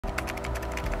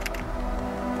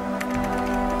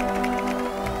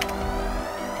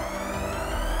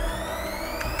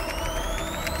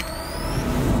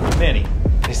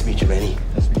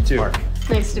too. Mark.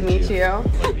 Nice to meet you.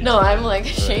 No, I'm like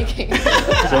shaking.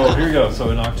 So here we go. So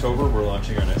in October, we're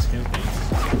launching our next campaign.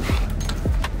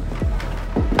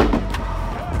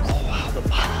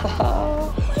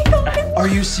 Oh my god. Are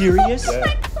you serious?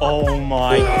 Oh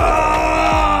my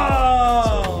god.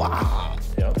 Wow.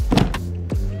 Yep.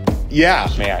 Yeah.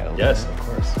 May I? Yes, of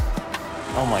course.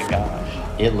 Oh my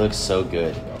gosh. It looks so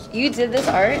good. You did this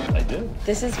art? I did.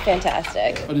 This is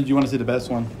fantastic. Oh, did you want to see the best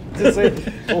one?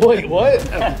 Wait,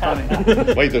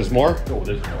 what? Wait, there's more? Oh,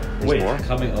 there's more. Wait, more?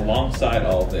 coming alongside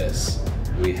all this,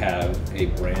 we have a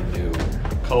brand new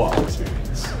co-op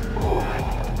experience. Ooh.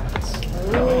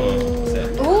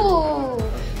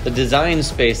 The design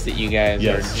space that you guys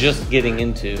Yes. are just getting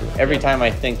into. Every time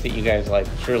I think that you guys like,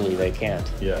 surely they can't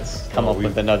Yes. come up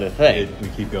with another thing. We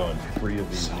keep going. 3 of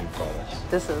these new products.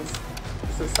 This is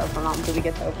so phenomenal. Do we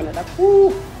get to open it up?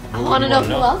 Ooh. I want to know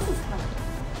who else is coming.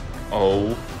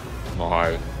 Oh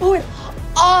my. Ooh.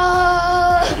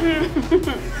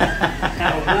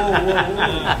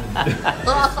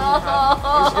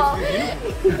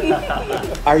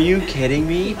 Are you kidding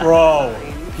me? Bro,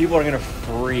 people are gonna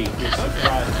freak.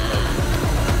 Surprise.